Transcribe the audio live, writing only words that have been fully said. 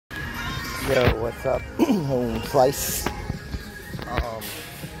Yo, what's up? Home slice.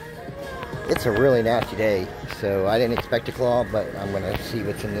 It's a really nasty day, so I didn't expect a claw, but I'm gonna see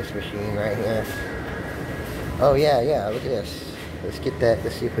what's in this machine right here. Oh yeah, look at this. Let's get that.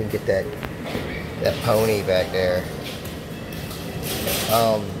 Let's see if we can get that pony back there.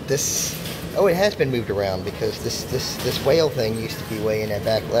 Oh, it has been moved around because this whale thing used to be way in that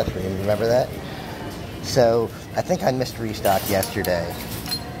back left. Remember that? So I think I missed restock yesterday.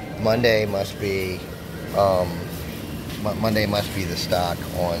 Monday must be the stock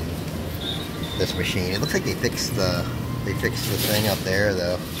on this machine. It looks like they fixed the thing up there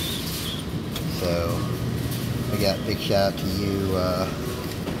though. So we got big shout out to you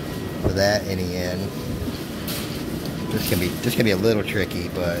for that in the end. This can be a little tricky,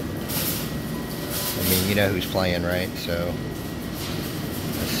 but I mean, you know who's playing, right? So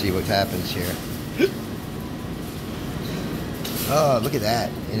let's see what happens here. Oh, look at that.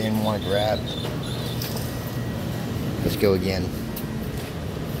 It didn't want to grab. Let's go again.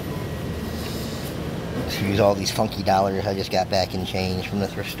 Let's use all these funky dollars I just got back in change from the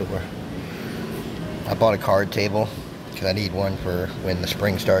thrift store. I bought a card table because I need one for when the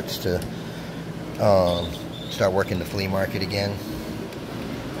spring starts to start working the flea market again.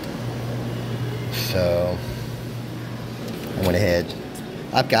 So I went ahead.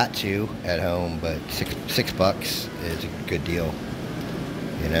 I've got two at home, but six bucks is a good deal,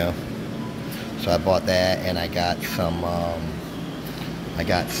 you know. So I bought that, and I got some. What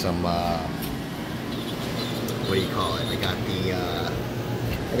do you call it? I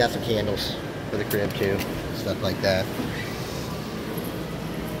got some candles for the crib too, stuff like that.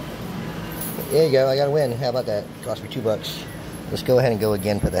 There you go. I got a win. How about that? Cost me $2. Let's go ahead and go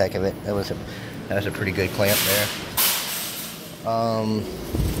again for the heck of it. That was a pretty good clamp there.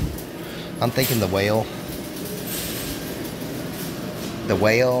 I'm thinking the whale,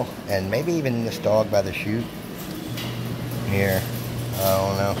 and maybe even this dog by the chute here. I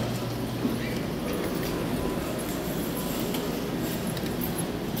don't know.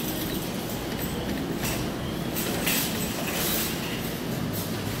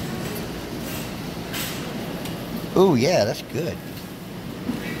 Ooh, yeah, that's good.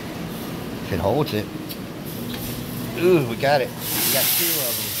 If it holds it. Ooh, we got it. We got two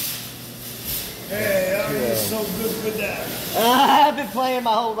of them. Hey, I'm so good with that. I've been playing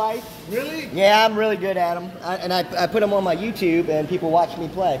my whole life. Really? Yeah, I'm really good at them. I put them on my YouTube, and people watch me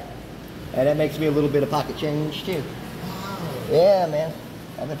play. And that makes me a little bit of pocket change, too. Wow. Yeah, man.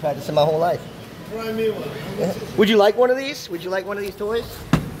 I've been practicing my whole life. Try me one. Would you like one of these? Would you like one of these toys?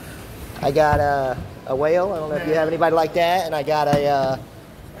 I got a whale. I don't know if you have anybody like that. And I got a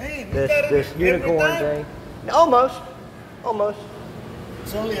this unicorn thing. Almost.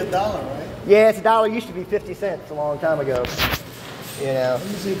 It's only $1, right? Yeah, it's $1. It used to be 50 cents a long time ago. You know. Let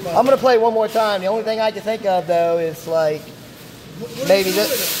me see if I'm gonna play one more time. The only thing I can think of though is like maybe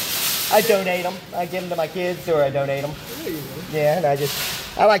this. I donate them. I give them to my kids, or I donate them. Yeah, and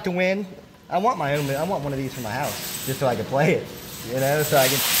I like to win. I want my own. I want one of these for my house, just so I can play it. You know, so I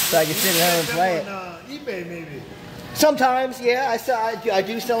can sit at home and play it. eBay maybe. Sometimes, yeah. I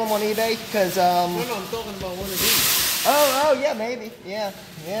do sell them on eBay because. No, I'm talking about one of these. Oh, yeah, maybe, yeah.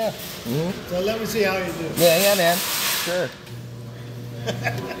 Mm-hmm. So let me see how you do. Yeah, man. Sure.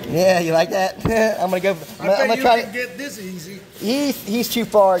 Yeah, you like that? I'm gonna try to get this easy. He's too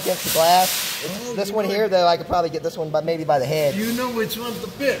far against the glass. This one here, though, I could probably get this one maybe by the head. You know which one to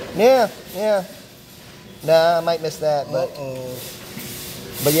pick. Yeah. Nah, I might miss that, but.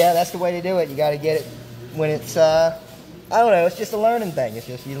 But yeah, that's the way to do it. You got to get it when it's. I don't know. It's just a learning thing. It's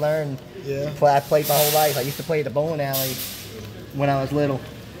just you learn. Yeah. I played my whole life. I used to play at the bowling alley when I was little.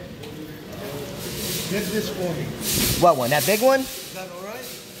 Get this for me. What one? That big one? Is that all right?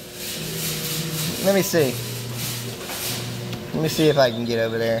 Let me see. Let me see if I can get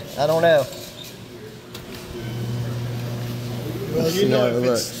over there. I don't know. Well, you know if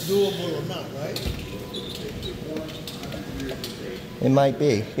it's doable or not, right? It might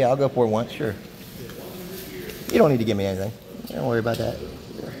be. Yeah, I'll go for it once. Sure. You don't need to give me anything. Don't worry about that.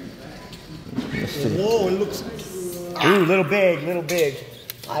 Let's see. Whoa, it looks... Ooh, little big.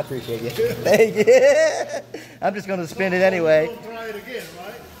 I appreciate you. Thank you. I'm just going to spin it anyway. Don't try it again,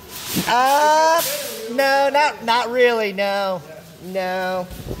 right? No, not really, no.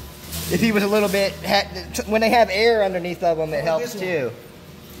 If he was a little bit... When they have air underneath of them, it helps too.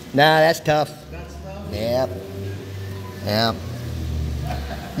 Nah, that's tough. That's tough? Yeah.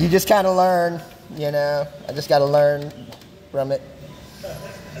 You just kind of learn, you know. I just got to learn from it.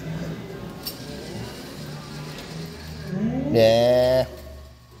 Yeah.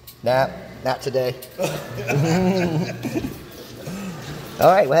 Nah, not today. All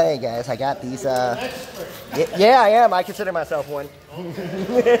right, well, hey guys, I got these. Yeah, I am. I consider myself one.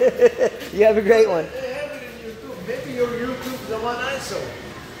 You have a great one. Maybe your YouTube is the one I saw.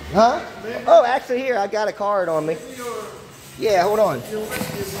 Huh? Oh, actually, here I got a card on me. Yeah, hold on.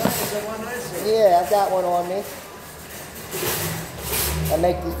 Yeah, I've got one on me. I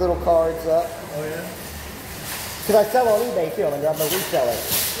make these little cards up. Oh yeah. Because I sell on eBay too. I'm a reseller.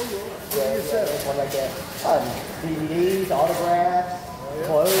 What do you sell? One like that. DVDs, autographs,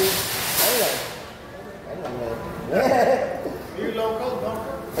 clothes, anything. Are you local,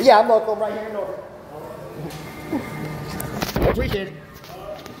 Norfolk? Yeah, I'm local right here in Norfolk. Appreciate it.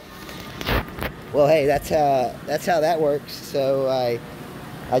 Well, hey, that's how that works. So I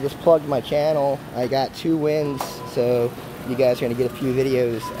just plugged my channel. I got 2 wins, so you guys are gonna get a few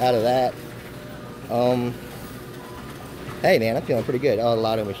videos out of that. Hey man, I'm feeling pretty good. Oh, a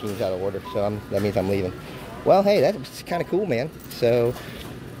lotto machine's out of order, so that means I'm leaving. Well, hey, that's kind of cool, man. So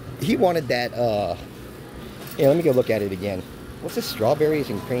he wanted that. Yeah, let me go look at it again. What's this? Strawberries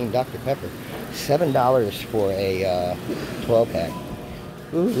and cream Dr. Pepper. $7 for a 12-pack.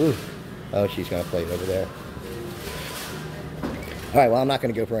 Ooh. Oh, she's gonna play it over there. All right, well, I'm not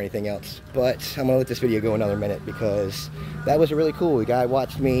gonna go for anything else, but I'm gonna let this video go another minute because that was really cool. The guy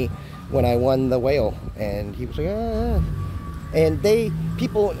watched me when I won the whale, and he was like, ah. And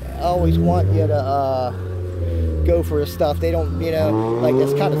people always want you to go for stuff. They don't, like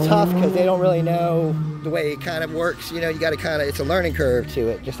it's kind of tough because they don't really know the way it kind of works. You got to kind of, it's a learning curve to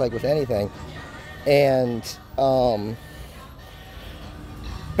it, just like with anything. And, but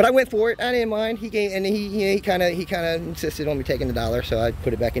I went for it. I didn't mind. He kind of insisted on me taking the $1, so I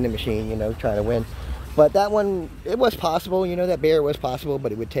put it back in the machine, trying to win. But that one, it was possible. That bear was possible,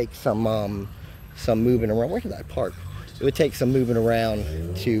 but it would take some moving around. Where did I park? It would take some moving around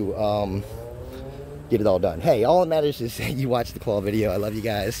to get it all done. Hey, all that matters is that you watch the claw video. I love you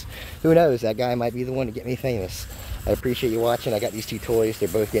guys. Who knows? That guy might be the one to get me famous. I appreciate you watching. I got these 2 toys. They're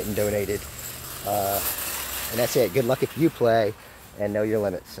both getting donated. And that's it. Good luck if you play, and know your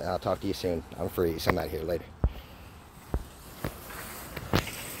limits. I'll talk to you soon. I'm Freeze. I'm out of here later.